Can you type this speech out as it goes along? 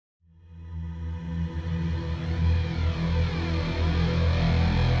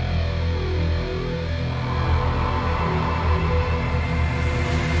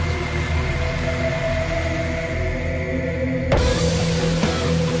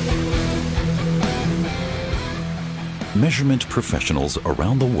Measurement professionals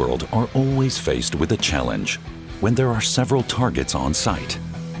around the world are always faced with a challenge when there are several targets on site.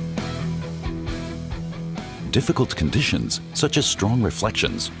 Difficult conditions, such as strong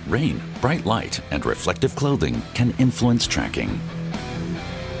reflections, rain, bright light, and reflective clothing, can influence tracking.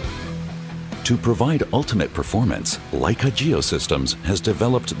 To provide ultimate performance, Leica Geosystems has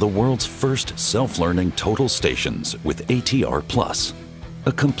developed the world's first self-learning total stations with ATR+,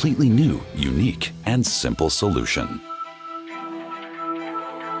 a completely new, unique, and simple solution.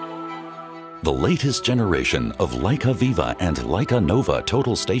 The latest generation of Leica Viva and Leica Nova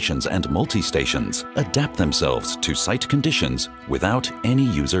total stations and multi-stations adapt themselves to site conditions without any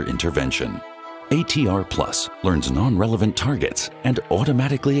user intervention. ATR Plus learns non-relevant targets and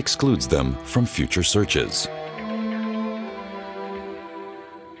automatically excludes them from future searches.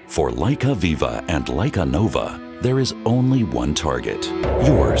 For Leica Viva and Leica Nova, there is only one target: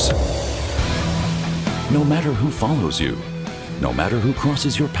 yours. No matter who follows you, no matter who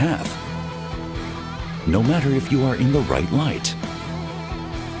crosses your path, no matter if you are in the right light,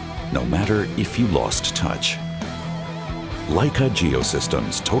 no matter if you lost touch. Leica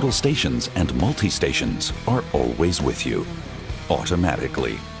Geosystems total stations and multi-stations are always with you,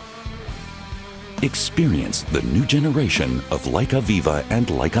 automatically. Experience the new generation of Leica Viva and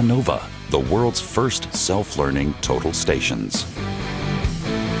Leica Nova, the world's first self-learning total stations.